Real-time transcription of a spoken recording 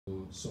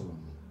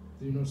Solomon.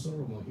 Do you know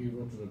Solomon? He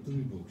wrote the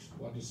 3 books.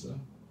 What is that?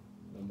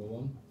 Number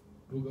 1,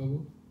 book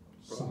of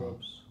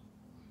Psalms.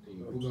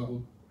 Book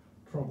of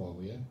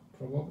Proverbs, yeah?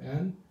 Proverbs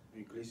and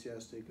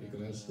Ecclesiastic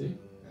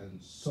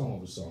and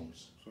Song of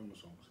Songs.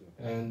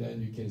 Yeah. And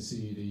then you can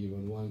see the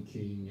even 1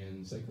 King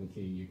and 2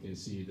 King. You can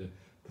see the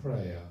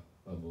prayer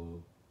of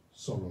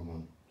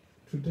Solomon.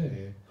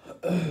 Today,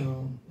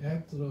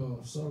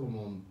 after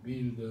Solomon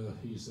built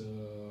his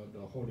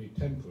the holy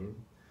temple,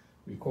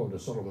 we call the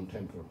Solomon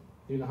Temple.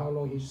 Do you know how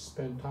long he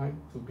spent time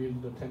to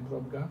build the temple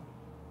of God?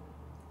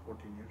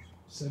 14 years.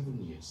 7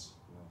 years.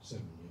 Wow.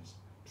 7 years.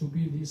 To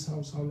build his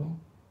house, how long?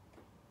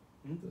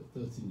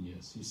 13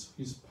 years.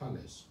 His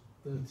palace,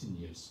 13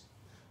 years.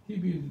 He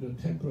built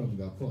the temple of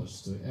God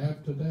first.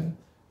 After that,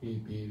 he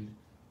built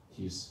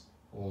his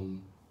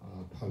own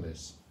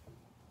palace.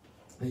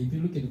 And if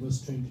you look at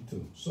verse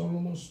 22,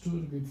 Solomon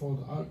stood before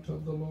the altar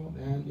of the Lord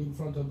and in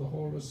front of the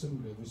whole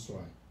assembly of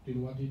Israel. Do you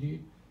know what he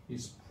did? He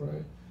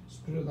spread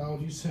out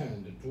his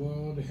hand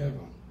toward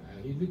heaven,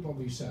 and he lifted up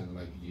his hand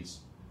like this,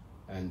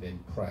 and then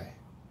pray.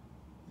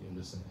 You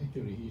understand?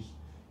 Actually,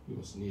 he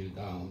was kneeled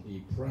down.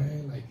 He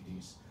prayed like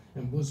this.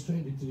 And verse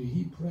 23,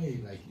 he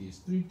prayed like this.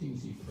 3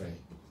 things he prayed.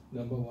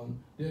 Number 1,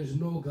 there is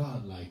no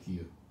God like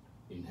you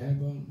in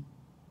heaven,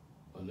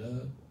 on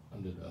earth,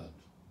 under the earth.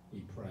 He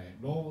prayed,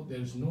 Lord,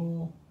 there is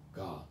no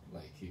God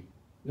like you.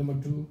 Number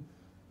 2,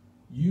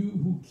 you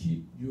who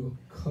keep your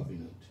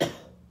covenant. Do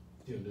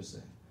you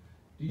understand?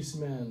 This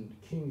man,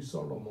 King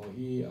Solomon,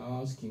 he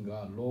asking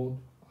God, Lord,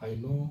 I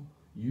know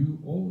you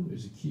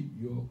always keep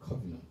your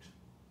covenant.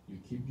 You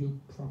keep your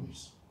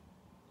promise.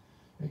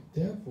 And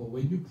therefore,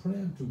 when you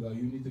pray to God,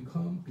 you need to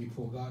come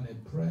before God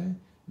and pray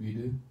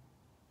with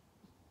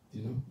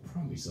the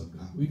promise of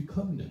God, with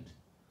covenant.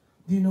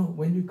 Do you know,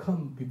 when you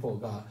come before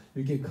God,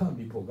 you can come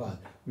before God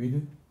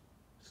with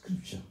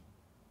scripture.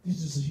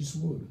 This is his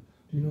word.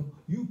 Do you know,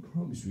 you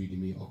promise with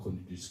me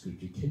according to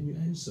scripture. Can you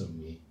answer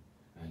me?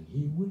 And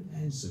he will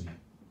answer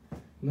you.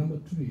 Number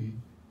 3,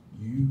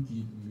 you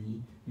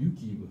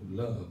give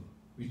love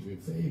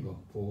with favor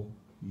for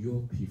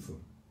your people.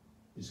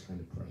 This kind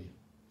of prayer.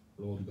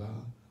 Lord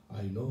God,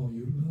 I know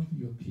you love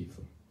your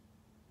people.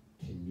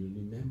 Can you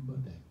remember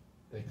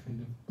that kind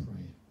of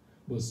prayer?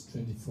 Verse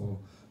 24,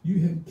 you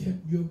have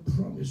kept your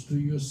promise to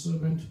your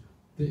servant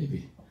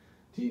David.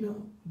 Do you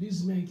know,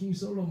 this man, King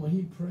Solomon,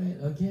 he prayed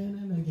again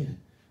and again.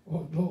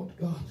 Oh, Lord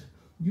God,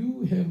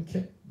 you have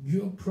kept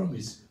your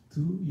promise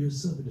to your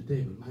servant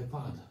David, my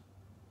father.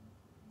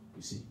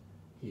 You see,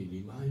 he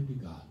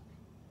reminded God,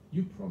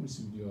 you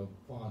promised with your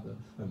father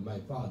and my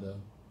father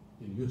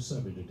in your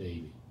servant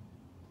David.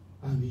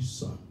 I'm his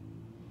son.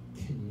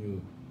 Can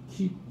you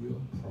keep your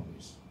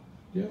promise?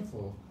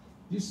 Therefore,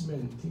 this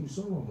man, King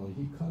Solomon,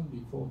 he come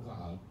before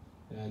God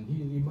and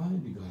he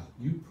reminded God,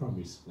 you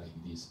promised like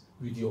this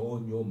with your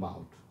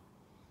mouth.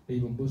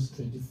 Even verse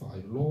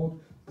 25, Lord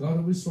God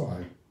of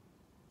Israel,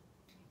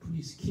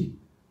 please keep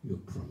your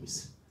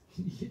promise.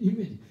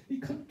 Imagine, he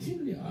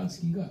continually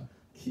asking God,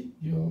 keep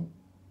your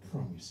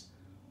promise.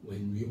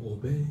 When we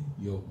obey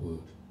your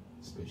word,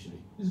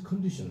 especially, it's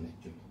conditional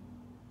actually.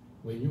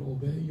 When you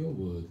obey your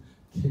word,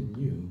 can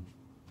you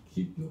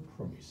keep your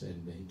promise,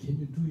 and then can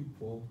you do it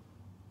for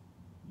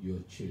your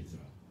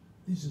children?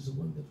 This is a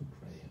wonderful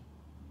prayer.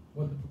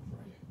 Wonderful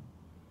prayer.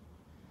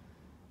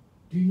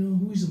 Do you know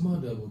who is the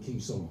mother of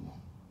King Solomon?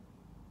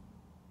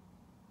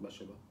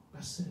 Bathsheba.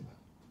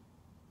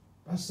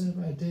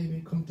 Bathsheba and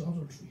David come to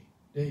adultery.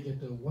 They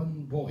get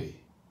one boy.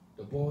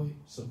 The boy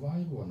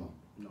survived or not?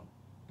 No.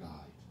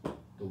 Died.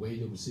 The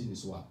wage of sin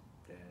is what?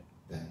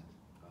 Dead.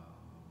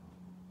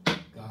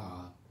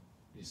 God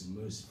is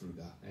merciful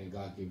God, and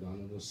God gave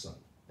another son.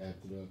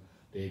 After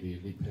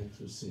David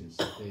repented of sins,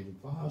 David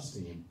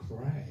fasting and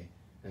pray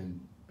and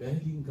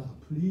begging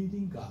God,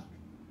 pleading God,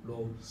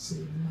 Lord,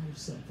 save my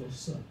son for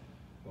son.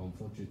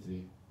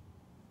 Unfortunately,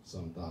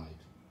 son died.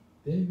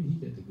 David, he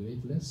get a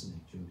great lesson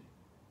actually.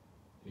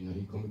 You know,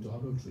 he come to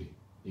adultery,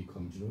 he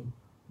come to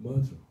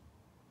murder,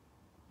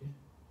 to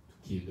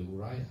kill the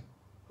Uriah,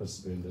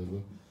 husband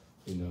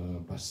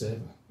of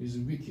Bathsheba. He's a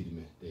wicked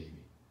man,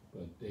 David.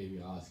 But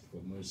David asked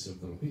for mercy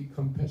of the Lord. He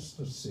confessed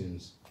the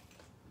sins.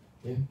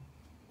 Yeah?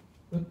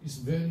 But it's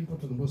very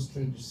important, verse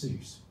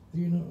 26.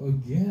 Do you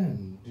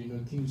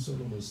know, King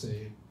Solomon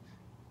said,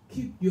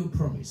 keep your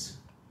promise.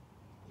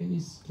 Can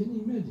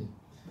you imagine?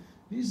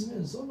 This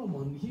man,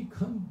 Solomon, he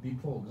come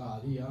before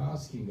God, he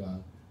asking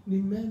God,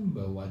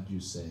 remember what you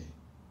say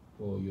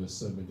for your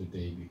servant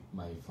David,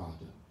 my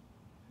father.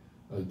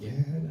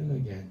 Again and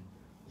again,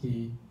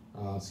 he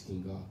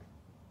asking God,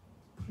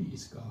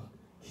 please God,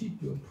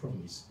 keep your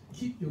promise,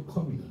 keep your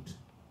covenant.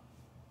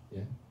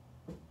 Yeah?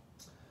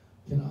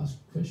 Can I ask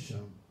a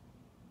question?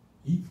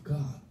 If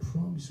God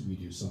promised with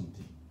you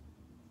something,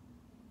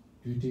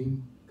 do you think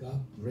God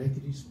break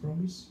his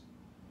promise?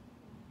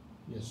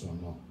 Yes or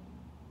no?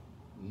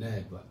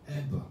 Never,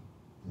 ever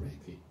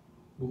break it.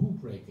 But who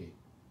break it?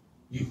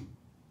 You.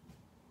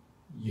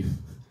 You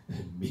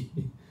and me.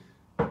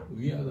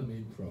 We are the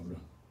main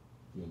problem.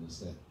 You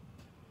understand?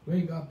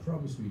 When God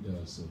promised with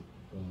us,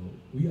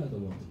 we are the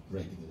one to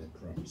break that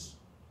promise.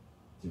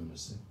 Do you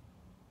understand?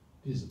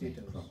 This is a big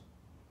Details. problem.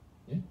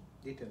 Yeah?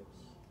 Details.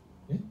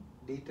 Yeah?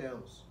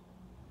 Details.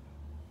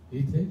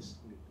 Details?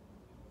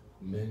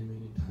 Many,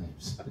 many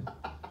times.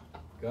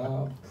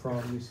 God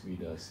promised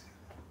with us.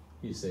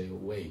 He said,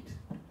 wait.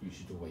 You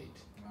should wait.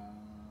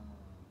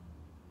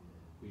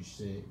 We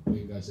say,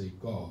 when God say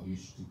go, you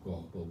should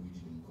go, but we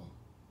didn't go.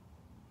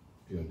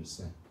 Do you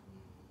understand?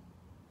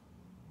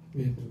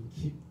 We have to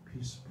keep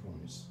His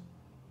promise.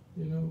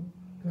 You know,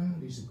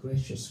 God is a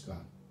gracious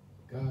God.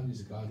 God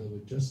is a God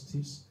of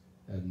justice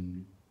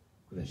and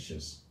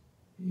gracious.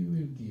 He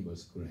will give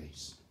us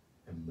grace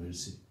and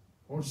mercy.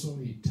 Also,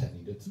 He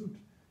telling the truth.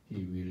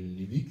 He will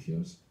rebuke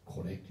us,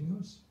 correcting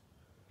us.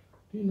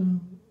 You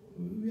know,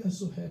 we are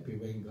so happy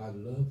when God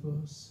loves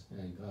us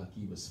and God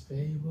gives us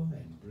favor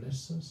and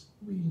bless us.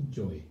 We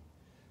enjoy.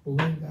 But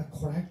when God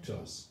corrects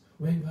us,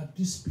 when God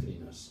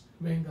disciplines us,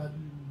 when God,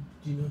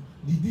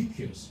 rebukes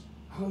us,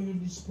 how you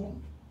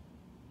respond?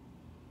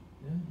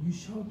 Yeah? You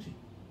shout it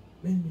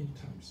many, many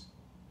times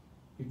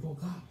before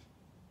God.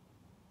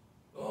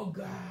 Oh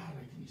God,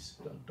 like this.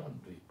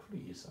 Don't do it,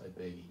 please, I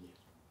beg you.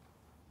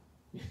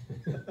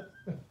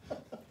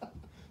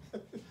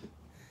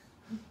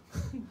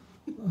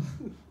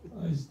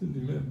 I still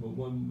remember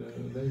one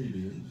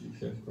lady, she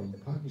came from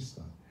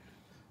Pakistan.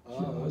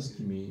 She asked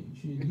me,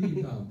 she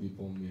kneeled down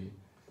before me,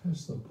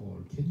 Pastor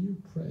Paul, can you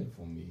pray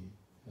for me?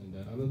 And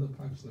another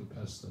Pakistan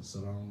pastor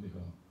surrounded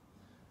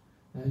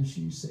her. And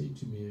she said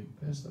to me,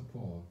 Pastor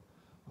Paul,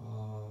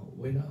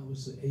 when I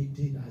was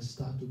 18, I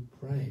started to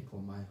pray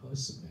for my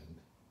husband.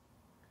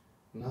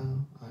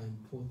 Now I'm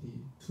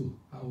 42.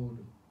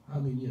 How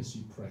many years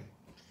you pray?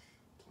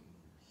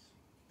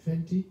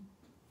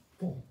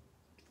 24.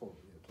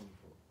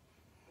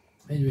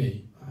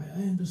 Anyway,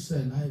 I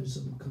understand. I have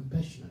some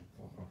compassion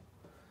for her.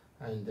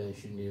 And then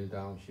she kneeled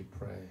down, she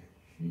prayed.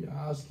 She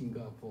asking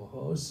God for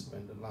her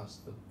husband the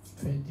last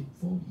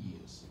 24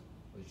 years.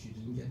 But she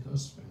didn't get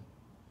husband.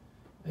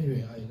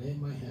 Anyway, I lay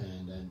my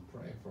hand and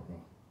pray for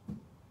her.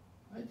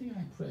 I think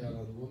I pray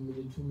around 1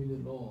 minute, 2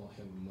 minutes. Lord,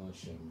 have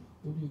mercy on me.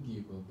 Would you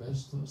give her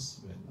best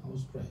husband? I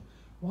was praying.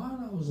 While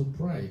I was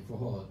praying for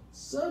her,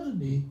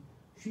 suddenly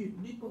she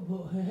lifted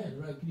up her hand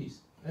like this.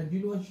 And you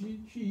know what?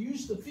 She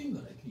used the finger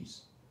like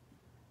this.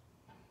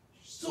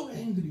 So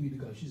angry with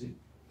God. She said,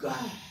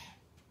 God,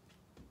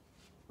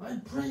 I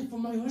prayed for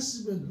my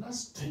husband the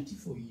last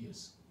 24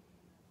 years.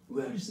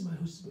 Where is my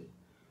husband?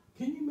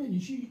 Can you imagine?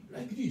 She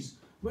like this.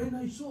 When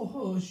I saw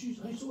her,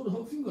 I saw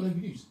her finger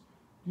like this. Do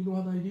you know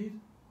what I did?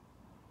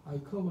 I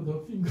covered her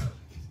finger.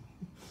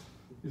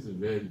 This is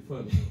very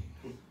funny.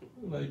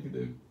 Like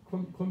the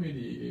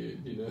comedy,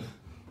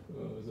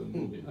 the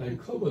movie. I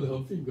covered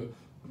her finger.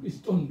 Please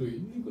don't do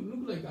it.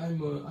 Look like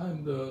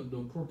I'm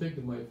the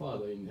protector of my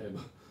Father in heaven.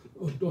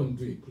 Oh, don't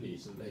do it,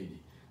 please, lady.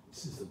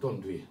 Sister,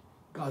 don't do it.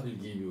 God will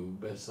give you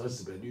best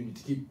husband. You need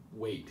to keep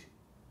wait.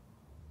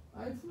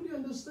 I fully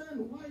understand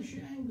why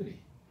she's angry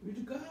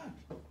with God.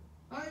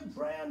 I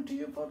pray unto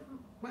you for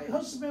my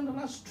husband the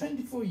last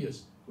 24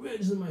 years. Where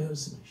is my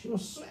husband? She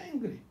was so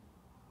angry.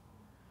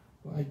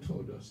 But I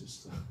told her,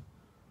 sister,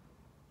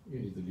 you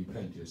need to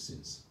repent your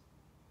sins.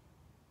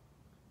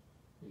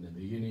 In the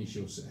beginning,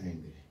 she was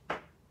angry.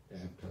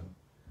 After,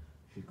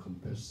 she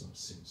confessed her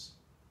sins.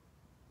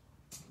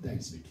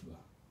 Thanks be to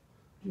God.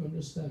 Do you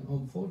understand?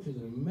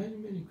 Unfortunately,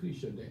 many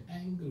Christians, they're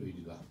angry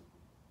with God.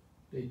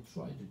 They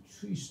try to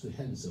twist the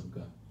hands of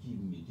God. Give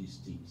me these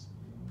things.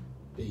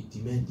 They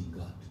demanding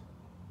God.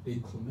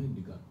 They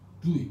command God.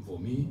 Do it for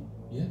me.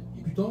 Yeah?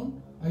 If you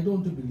don't, I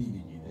don't believe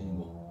in you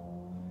anymore.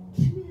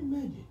 Can you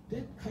imagine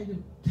that kind of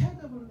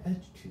terrible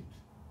attitude?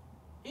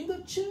 In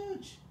the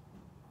church,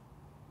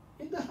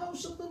 in the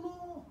house of the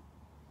Lord,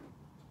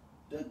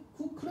 that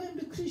who claim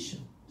the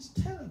Christian. It's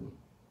terrible.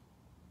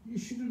 You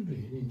shouldn't do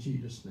it in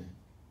Jesus' name.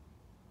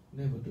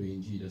 Never do it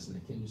in Jesus'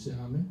 name. Can you say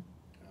amen?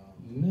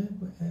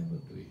 Never ever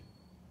do it.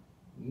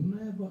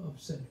 Never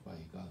upset by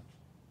God.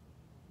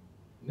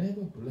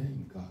 Never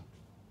blame God.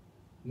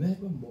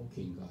 Never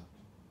mocking God.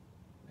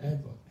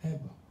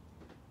 Ever.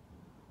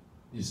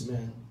 This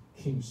man,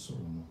 King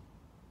Solomon,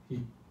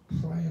 he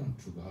prayed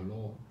unto God,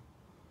 Lord,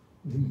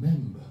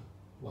 remember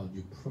what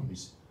you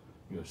promised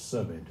your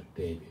servant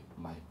David,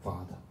 my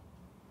father.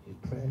 He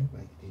prayed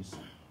like this.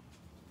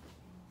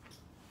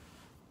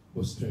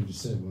 Verse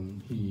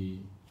 27, he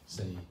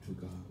said to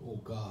God, oh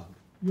God,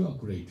 you are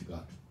great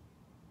God.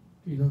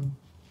 You know,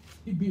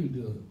 he built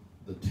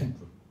the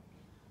temple.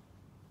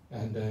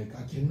 And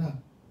God cannot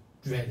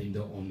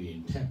dwell only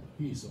in temple.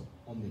 He is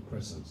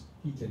omnipresent.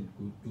 He can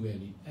dwell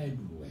in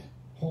everywhere.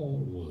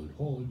 Whole world,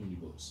 whole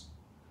universe.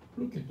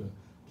 Can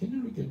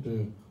you look at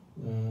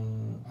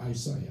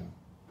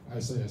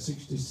Isaiah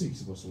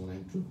 66, verse 1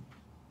 and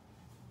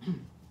 2.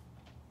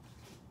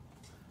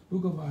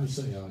 Book of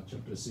Isaiah,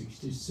 chapter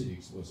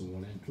 66, verse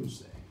 1 and 2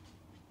 say.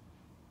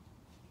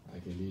 I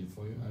can read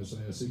for you.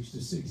 Isaiah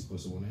 66,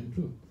 verse 1 and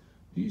 2.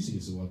 This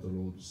is what the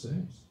Lord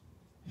says.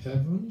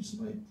 Heaven is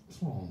my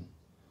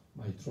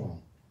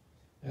throne,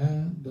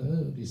 and the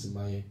earth is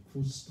my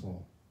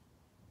footstool.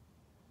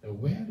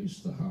 Where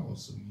is the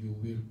house you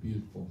will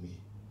build for me?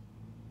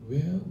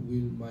 Where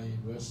will my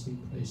resting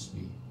place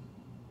be?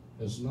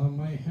 Has not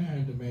my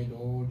hand made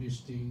all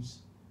these things?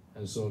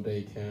 And so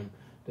they came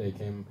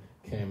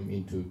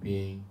into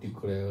being,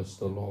 declares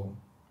the Lord.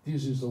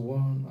 This is the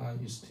one I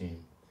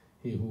esteem,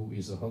 he who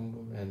is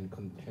humble and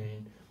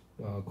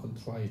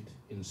contrite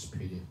in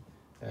spirit,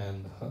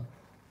 and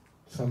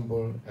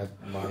tremble at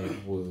my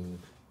word.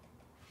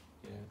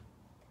 Yeah,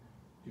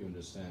 do you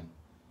understand?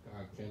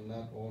 God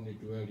cannot only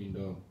dwell in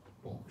the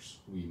box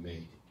we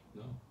made.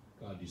 No,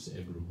 God is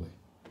everywhere.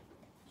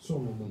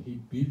 Solomon, he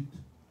built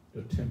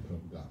the temple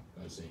of God.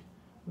 God said,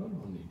 not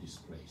only this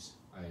place,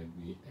 I will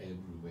be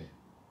everywhere.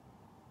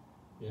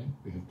 Yeah,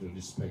 we have to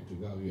respect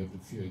God. We have to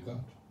fear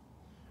God.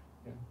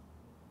 Yeah.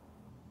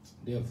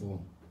 Therefore,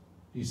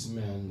 this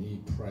man, he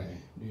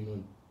prayed. You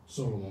know,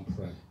 Solomon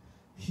prayed.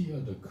 Hear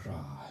the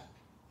cry,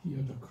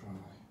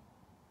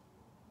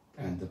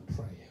 and the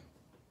prayer.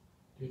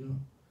 You know,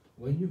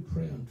 when you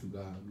pray unto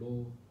God,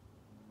 Lord,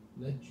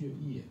 let your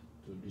ear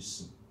to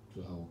listen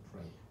to our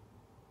prayer.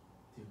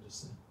 Do you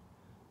understand?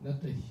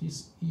 Let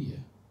his ear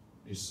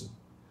listen.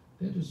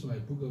 That is why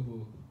Book of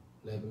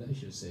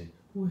Revelation says,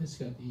 who has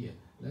got ear?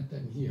 Let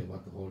them hear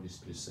what the Holy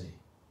Spirit say.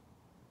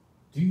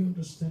 Do you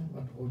understand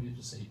what the Holy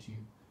Spirit say to you?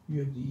 You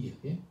have the ear,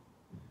 yeah?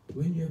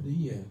 When you have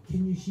the ear,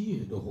 can you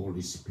hear the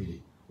Holy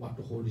Spirit, what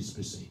the Holy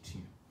Spirit say to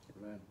you?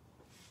 Amen.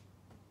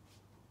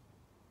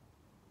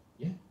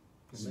 Yeah?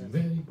 It's Amen.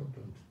 very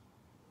important.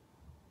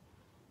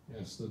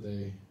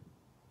 Yesterday,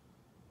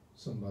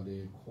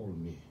 somebody called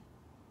me,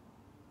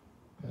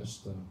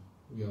 Pastor,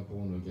 we are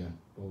born again,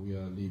 but we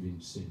are living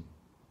sin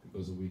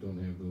because we don't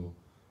have the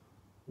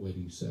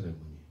wedding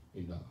ceremony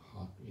in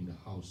the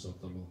house of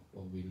the Lord,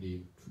 but we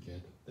live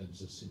together. That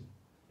is a sin.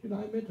 You know,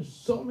 I met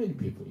so many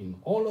people in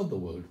all of the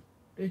world.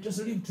 They just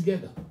live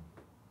together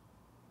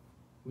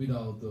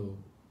without the,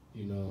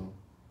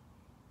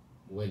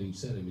 wedding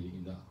ceremony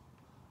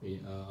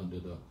under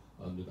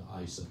the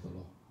eyes of the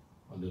Lord,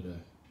 under the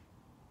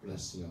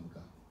blessing of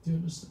God. Do you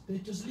understand? They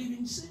just live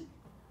in sin.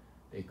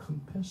 They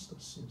confess their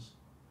sins.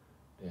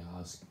 They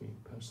asked me,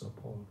 Pastor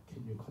Paul,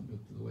 can you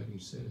conduct the wedding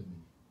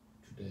ceremony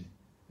today?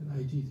 And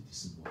I did it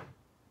this morning.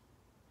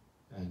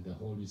 And the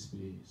Holy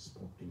Spirit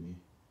spoke to me.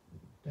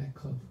 That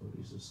couple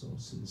is so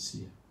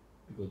sincere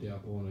because they are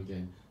born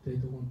again. They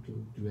don't want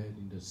to dwell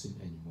in the sin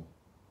anymore.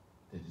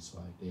 That is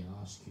why they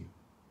ask you,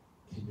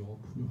 can you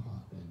open your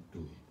heart and do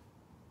it?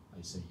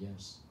 I say,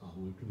 yes, I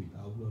will do it.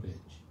 I will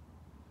arrange.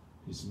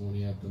 This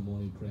morning after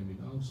morning prayer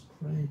meeting, I was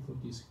praying for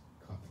this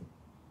couple.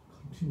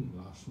 Continue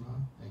last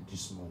night and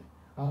this morning.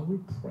 I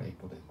will pray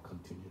for them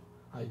continue.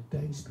 I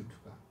thanks be to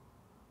God.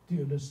 Do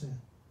you understand?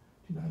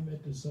 I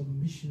met some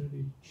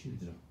missionary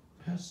children,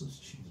 pastors'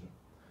 children.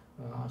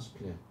 I asked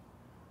them,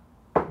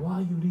 why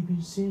you live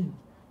in sin?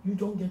 You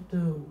don't get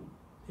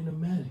in a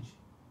marriage.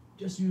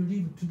 Just you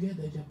live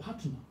together as a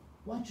partner.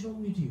 What's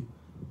wrong with you?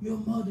 Your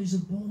mother is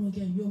born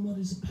again. Your mother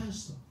is a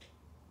pastor.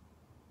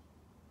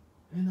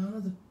 And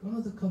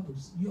another couple,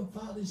 your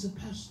father is a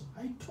pastor.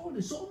 I told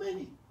them, so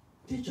many.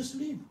 They just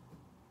live.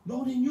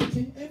 Not in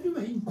UK,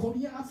 everywhere, in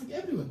Korea, Africa,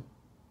 everywhere.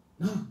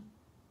 Now,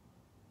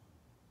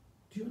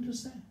 do you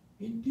understand?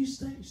 In these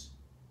days,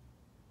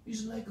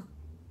 it's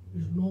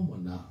normal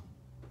now.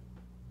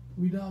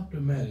 Without the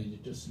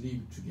marriage, just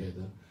live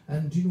together.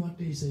 And do you know what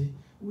they say?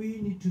 We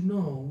need to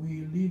know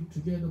we live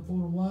together for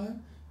a while,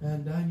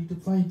 and I need to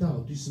find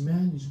out this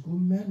man is a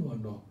good man or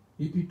not.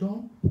 If you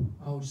don't,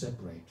 I'll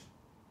separate.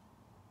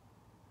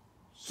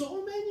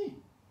 So many.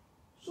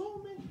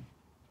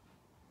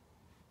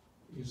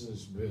 It's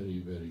just very,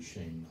 very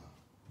shame now.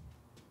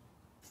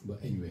 But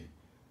anyway,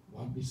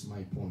 what is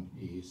my point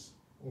is,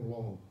 oh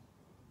Lord,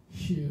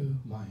 hear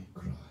my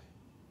cry.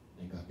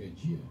 And God can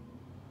hear.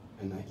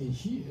 And I can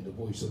hear the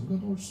voice of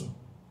God also.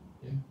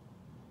 Yeah.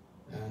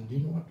 And you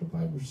know what the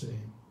Bible says?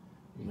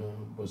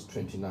 Verse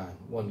 29,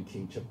 1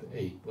 Kings chapter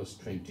 8, verse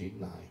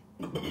 29.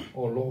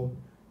 Oh Lord,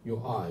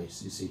 your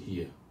eyes is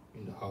here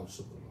in the house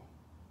of the Lord.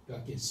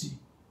 God can see.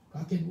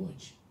 God can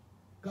watch.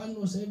 God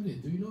knows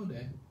everything. Do you know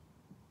that?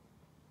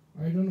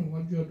 I don't know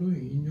what you are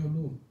doing in your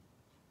room.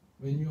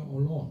 When you are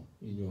alone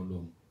in your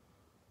room,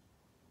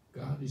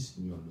 God is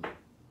in your room.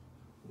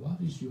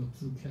 What is your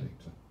true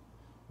character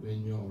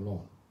when you are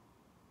alone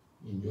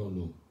in your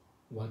room?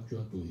 What you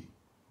are doing?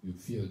 You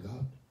fear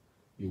God.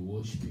 You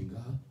worshiping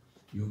God.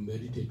 You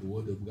meditate the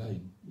word of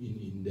God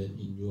in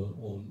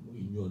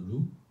your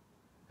room,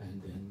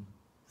 and then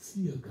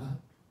fear God.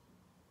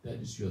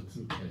 That is your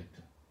true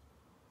character.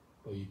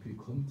 But if you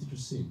commit to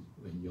sin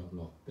when you are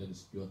alone, that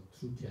is your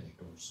true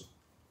character also.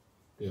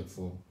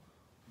 Therefore,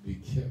 be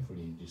careful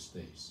in these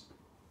days.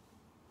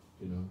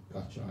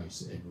 Got your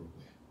eyes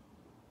everywhere.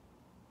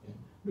 Yeah?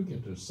 Look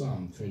at the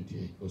Psalm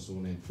 28, verse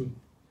 1 and 2.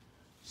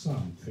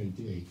 Psalm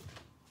 28.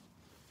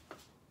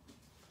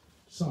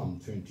 Psalm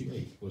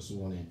 28, verse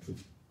 1 and 2.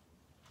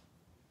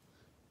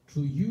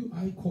 To you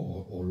I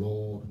call, O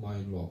Lord, my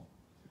Lord.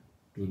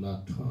 Do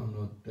not turn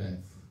a deaf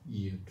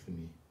ear to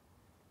me.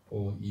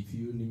 For if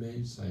you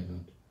remain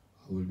silent,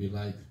 I will be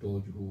like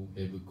those who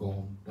have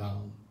gone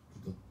down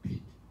to the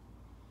pit.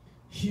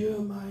 Hear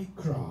my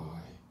cry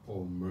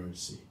for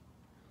mercy.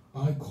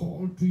 I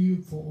call to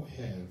you for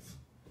help,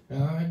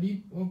 and I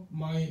lift up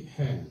my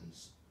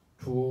hands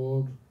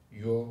toward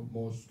your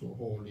most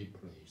holy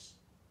place.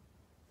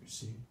 You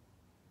see,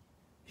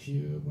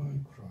 hear my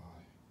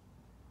cry.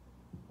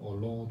 Oh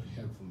Lord,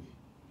 help me.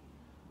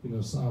 You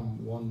know,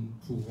 Psalm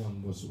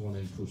 121 verse 1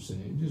 and 2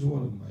 saying, this is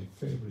one of my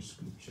favorite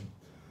scripture.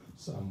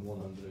 Psalm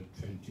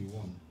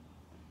 121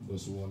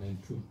 verse 1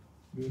 and 2.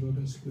 Do you know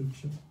the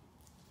scripture?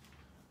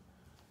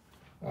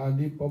 I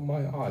lift up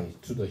my eyes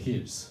to the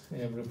hills.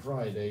 Every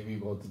Friday we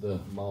go to the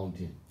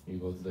mountain, we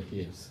go to the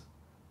hills.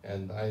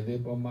 And I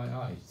lift up my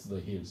eyes to the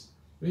hills.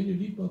 When you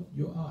lift up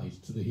your eyes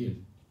to the hills,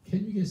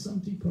 can you get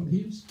something from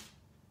hills?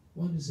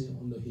 What is it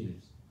on the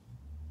hills?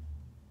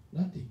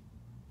 Nothing.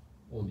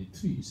 Only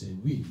trees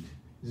and wind.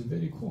 It's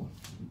very cold.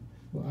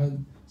 But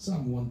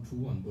Psalm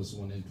 121 verse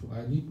 1 and 2.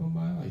 I lift up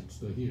my eyes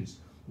to the hills.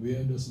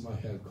 Where does my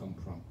help come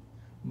from?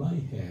 My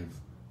help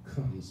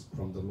comes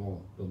from the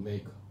Lord, the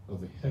maker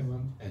of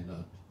heaven and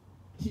earth.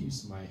 He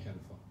is my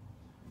helper.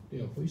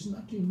 Therefore, it's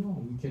nothing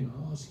wrong. We can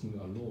ask him,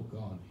 Lord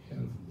God,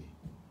 help me.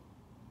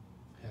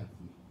 Help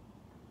me.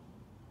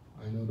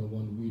 I know the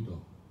one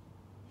widow.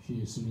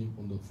 She sleep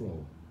on the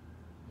floor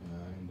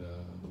in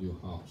the new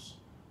house.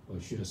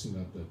 But she doesn't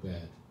have the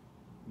bed.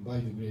 By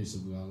the grace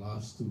of God,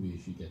 last 2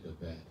 weeks she get a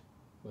bed.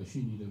 But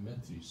she need a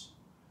mattress.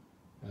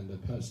 And the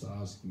pastor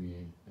asked me,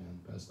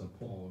 and Pastor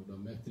Paul, the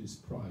mattress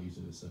price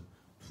is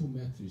 2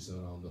 mattresses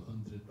around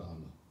 $100.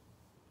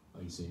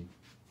 I say,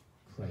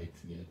 pray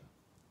together.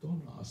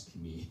 Don't ask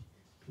me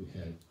to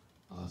help.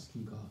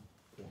 Asking God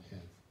for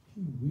help.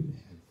 He will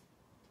help.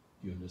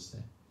 Do you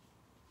understand?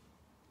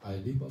 I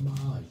lift up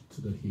my eyes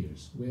to the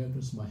hills. Where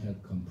does my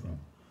help come from?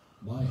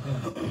 My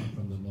help comes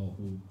from the Lord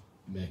who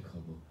makes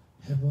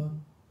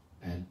heaven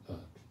and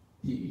earth.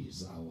 He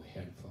is our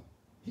helper.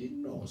 He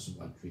knows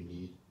what we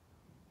need.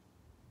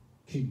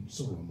 King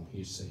Solomon,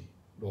 he say,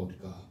 Lord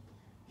God,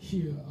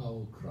 hear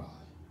our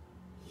cry,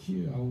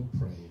 hear our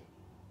prayer.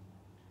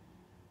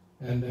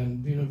 And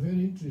then,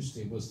 very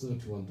interesting, verse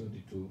 31,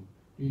 32,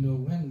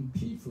 when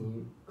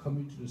people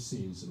commit the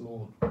sins,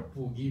 Lord,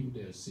 forgive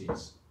their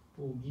sins,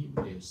 forgive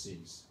their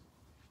sins.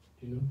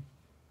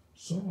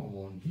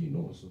 Solomon, he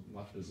knows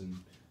what does it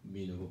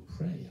mean of a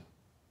prayer.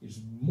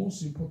 His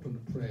most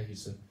important prayer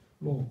is,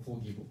 Lord,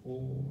 forgive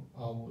all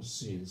our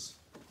sins,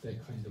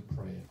 that kind of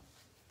prayer.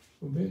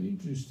 Well, very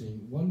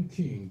interesting, 1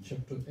 King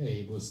chapter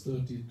 8, verse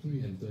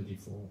 33 and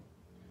 34.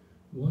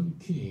 1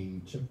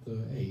 King chapter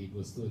 8,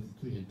 verse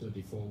 33 and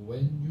 34.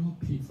 When your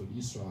people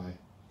Israel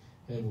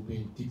have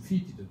been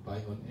defeated by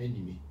an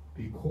enemy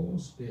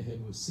because they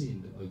have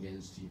sinned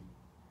against you.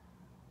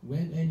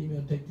 When enemy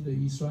attacked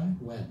Israel?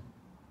 When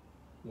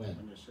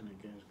When they sin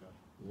against God.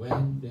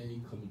 When they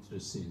commit the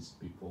sins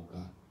before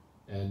God.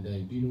 And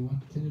do you know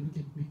what? Can you look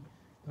at me?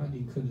 God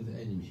encountered the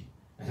enemy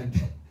and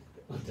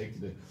attacked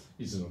the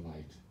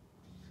Israelite.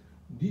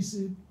 This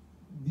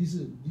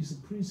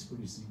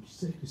principle is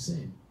exactly the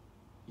same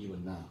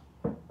even now.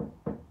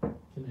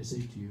 Can I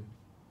say to you,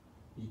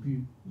 if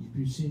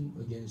you sin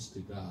against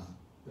God,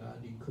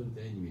 God encouraged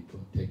the enemy to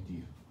attack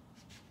you.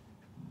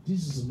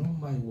 This is not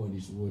my word,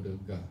 it's the word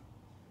of God.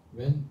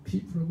 When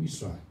people of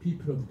Israel,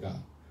 people of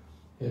God,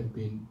 have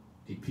been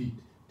defeated,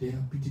 they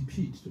have been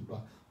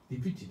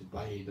defeated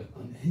by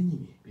an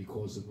enemy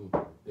because of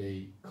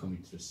they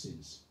committed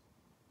sins.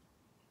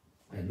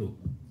 And look,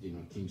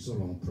 King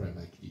Solomon prayed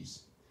like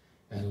this.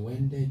 And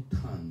when they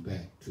turn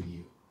back to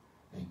you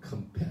and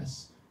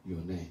confess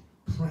your name,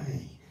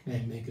 pray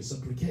and make a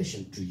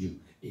supplication to you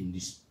in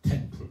this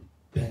temple,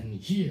 then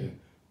hear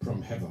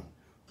from heaven,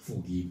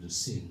 forgive the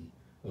sin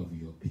of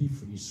your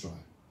people Israel,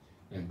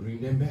 and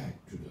bring them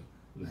back to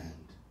the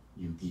land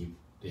you give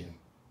their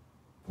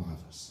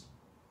fathers.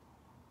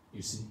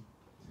 You see,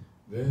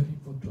 very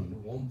important.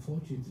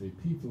 143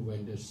 people,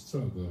 when they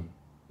struggle,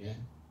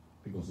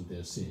 because of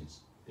their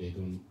sins, they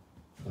don't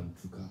turn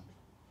to God.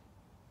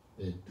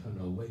 They turn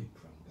away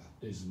from God.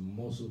 This is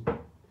most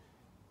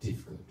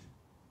difficult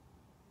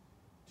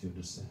to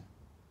understand.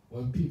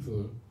 When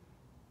people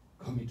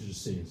commit to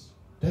sins,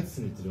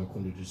 definitely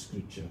according to the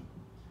scripture,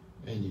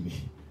 enemy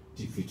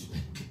defeated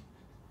them.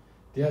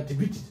 They are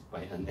defeated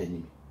by an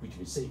enemy, which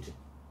is Satan.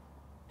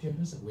 Do you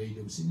understand? Way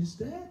of sin is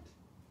dead.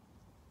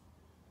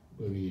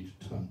 But we need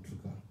to turn to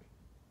God.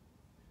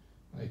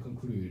 I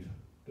conclude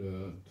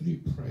the 3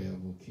 prayers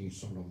of King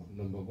Solomon.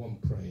 Number 1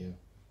 prayer,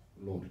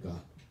 Lord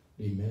God,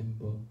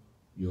 remember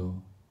your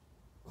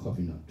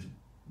covenant.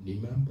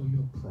 Remember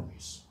your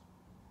promise.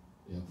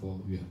 Therefore,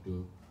 we have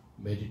to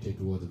meditate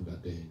the word of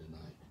God day and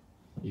night.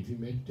 If you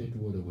meditate the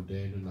word of God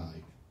day and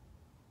night,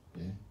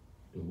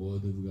 the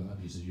word of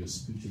God is your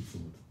spiritual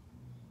food.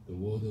 The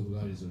word of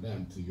God is a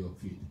lamp to your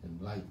feet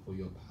and light for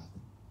your path.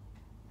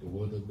 The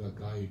word of God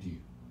guides you.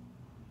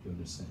 Do you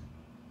understand?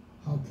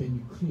 How can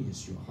you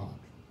cleanse your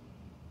heart?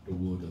 The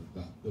word of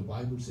God. The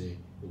Bible says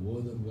the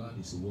word of God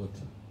is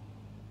water.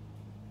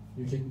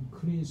 You can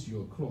cleanse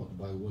your cloth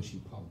by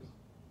washing powder.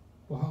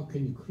 But how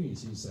can you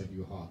cleanse inside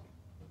your heart?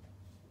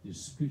 The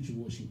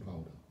spiritual washing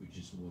powder, which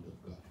is the word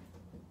of God.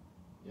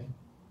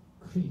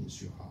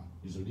 cleanse your heart.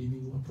 It's a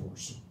living water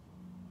also.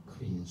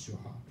 Cleanse your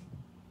heart.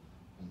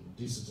 And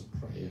this is a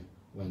prayer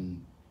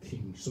when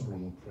King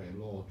Solomon prayed,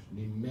 Lord,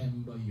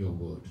 remember your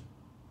word.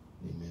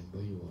 Remember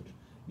your word.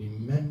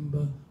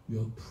 Remember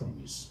your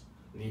promise.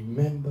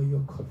 Remember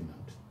your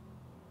covenant.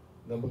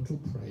 Number 2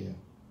 prayer,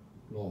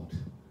 Lord,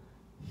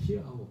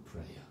 hear our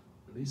prayer.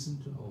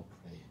 Listen to our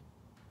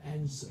prayer.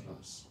 Answer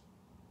us.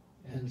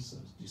 Answer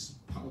us. This is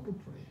a powerful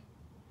prayer.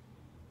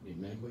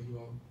 Remember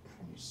your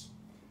promise.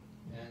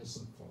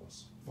 Answer for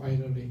us.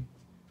 Finally,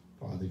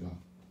 Father God,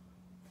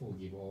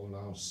 forgive all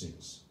our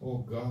sins. Oh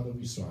God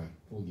of Israel,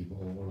 forgive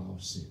all our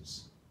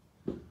sins.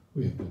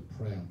 We have to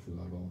pray unto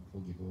our Lord,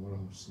 forgive all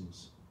our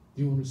sins.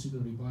 Do you want to see the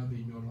revival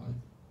in your life?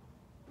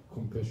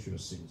 Confess your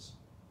sins.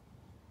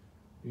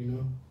 You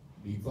know,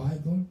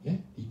 revival,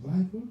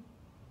 revival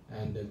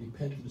and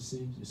repentant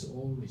sins is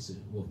always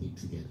working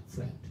together,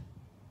 friend.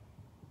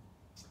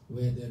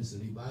 Where there is a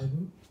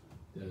revival,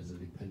 there is a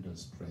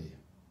repentance prayer.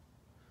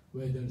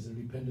 Where there is a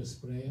repentance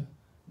prayer,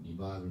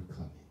 revival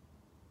coming.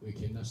 We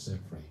cannot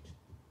separate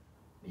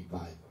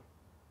revival.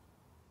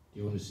 Do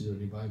you want to see the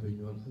revival in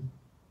your life?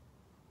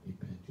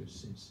 Repent your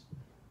sins.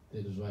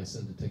 That is why I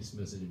sent the text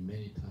message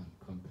many times.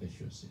 Confess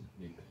your sin,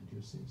 repent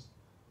your sins.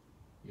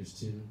 You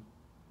still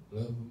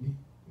love me?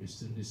 You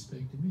still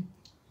respect me?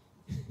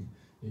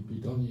 If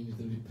you don't, you need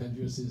to repent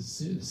your sins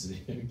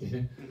seriously.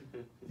 Okay?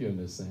 Do you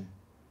understand?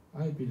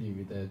 I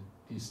believe that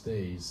these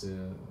days,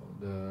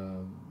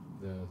 the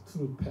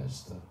true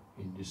pastor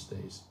in these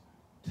days,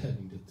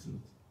 telling the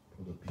truth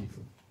for the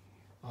people,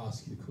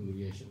 asking the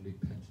congregation to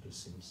repent the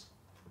sins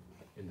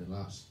in the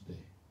last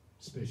day,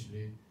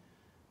 especially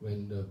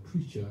when the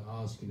preacher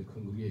asking the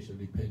congregation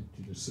to repent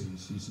to the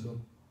sins. He's not,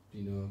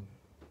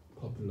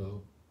 popular,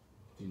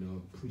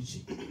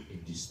 preaching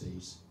in these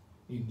days.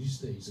 In these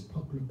days, the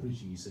popular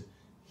preaching is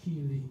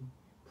healing,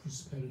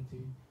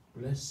 prosperity,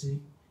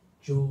 blessing,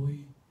 joy,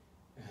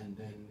 and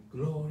then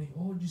glory,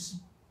 all these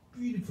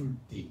beautiful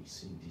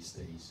things in these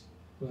days.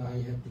 But I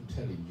have to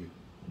tell you,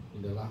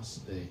 in the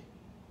last day,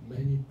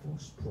 many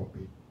false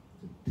prophets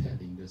are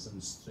telling us some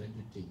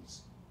strange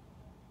things,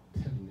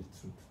 telling the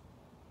truth.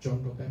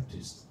 John the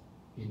Baptist,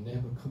 he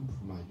never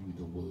compromised with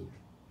the word.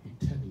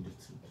 He telling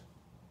the truth.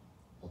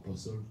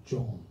 Apostle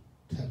John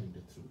telling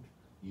the truth.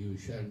 You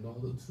shall know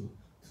the truth,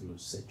 will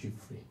set you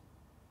free.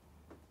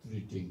 3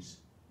 things.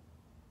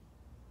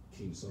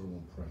 King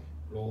Solomon prayed,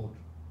 Lord,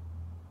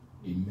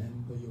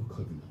 remember your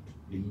covenant,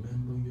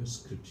 remember your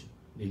scripture,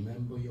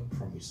 remember your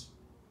promise,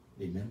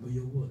 remember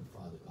your word,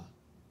 Father God.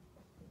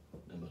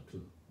 Number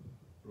 2,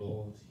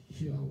 Lord,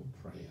 hear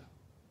our prayer.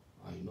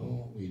 I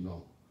know, we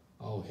know,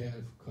 our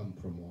help comes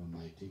from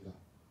Almighty God,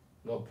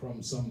 not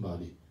from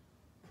somebody,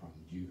 from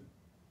you.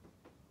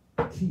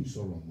 King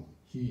Solomon,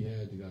 he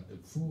had got the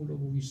full of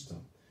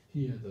wisdom.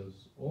 He had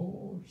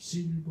all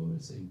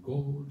silvers and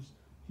golds.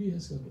 He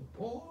has got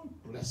all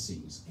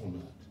blessings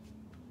on earth.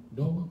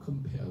 No one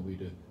compare with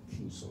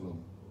King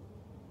Solomon.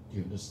 Do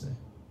you understand?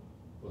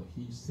 But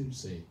he still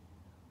say,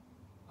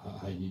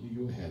 I need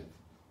your help.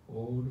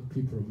 All the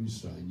people of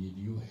Israel need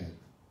your help.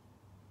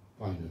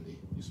 Finally,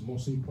 his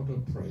most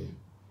important prayer,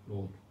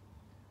 Lord,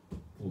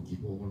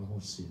 forgive all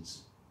our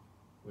sins.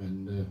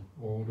 When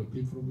all the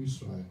people of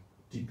Israel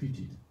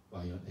defeated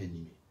by an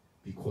enemy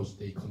because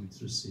they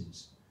committed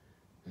sins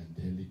and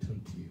they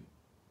return to you,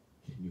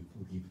 can you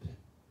forgive them?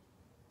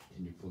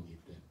 Can you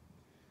forgive them?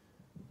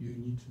 You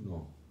need to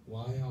know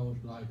why our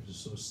life is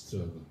so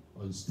struggle,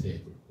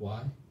 unstable.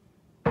 Why?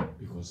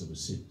 Because of the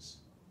sins.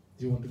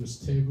 Do you want to be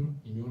stable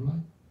in your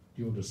life?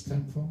 Do you want to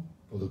stand firm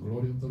for the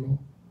glory of the Lord?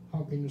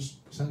 How can you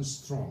stand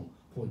strong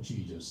for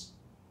Jesus?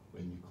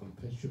 When you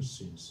confess your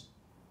sins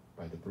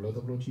by the blood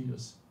of Lord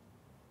Jesus,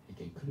 He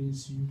can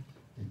cleanse you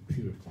and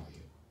purify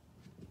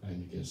you,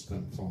 and you can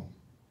stand firm.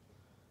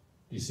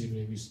 This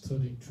evening we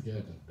study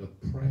together the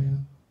prayer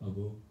of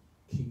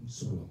King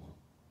Solomon.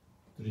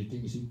 3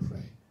 things he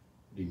prayed.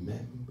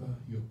 Remember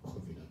your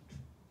covenant.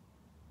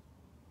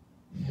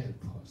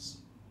 Help us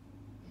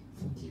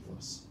and forgive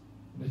us.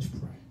 Let's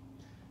pray.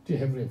 Dear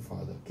Heavenly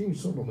Father, King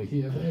Solomon,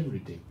 he had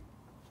everything.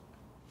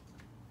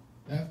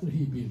 After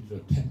he built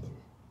the temple,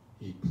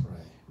 he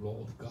prayed,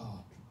 Lord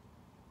God,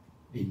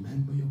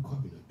 remember your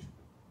covenant.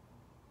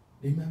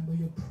 Remember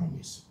your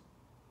promise.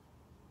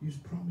 You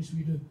promised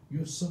with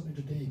your servant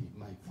David,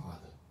 my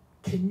father.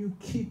 Can you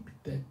keep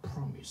that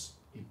promise?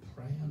 He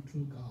prayed unto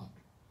God.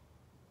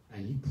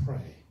 And he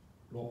prayed,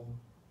 Lord,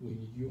 we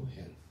need your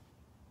help.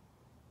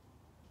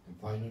 And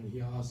finally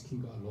he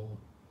asking God, Lord,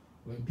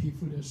 when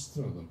people they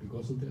struggle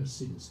because of their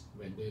sins,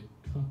 when they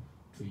turn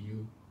to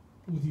you,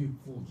 would you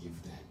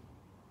forgive them?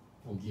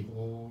 Forgive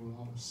all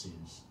our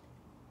sins.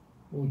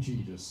 Oh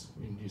Jesus,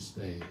 in this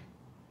day,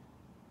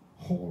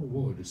 whole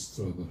world is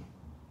struggle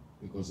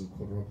because of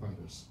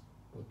coronavirus.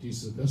 But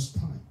this is the best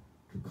time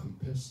to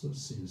confess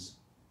those sins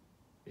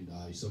in the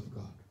eyes of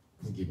God.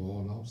 Forgive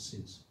all our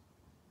sins.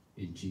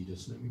 In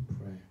Jesus' name we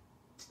pray.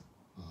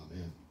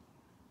 Amen.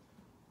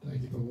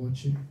 Thank you for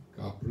watching.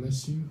 God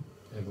bless you.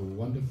 Have a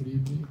wonderful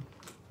evening.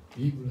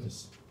 Be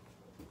blessed.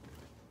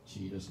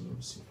 Jesus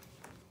loves you.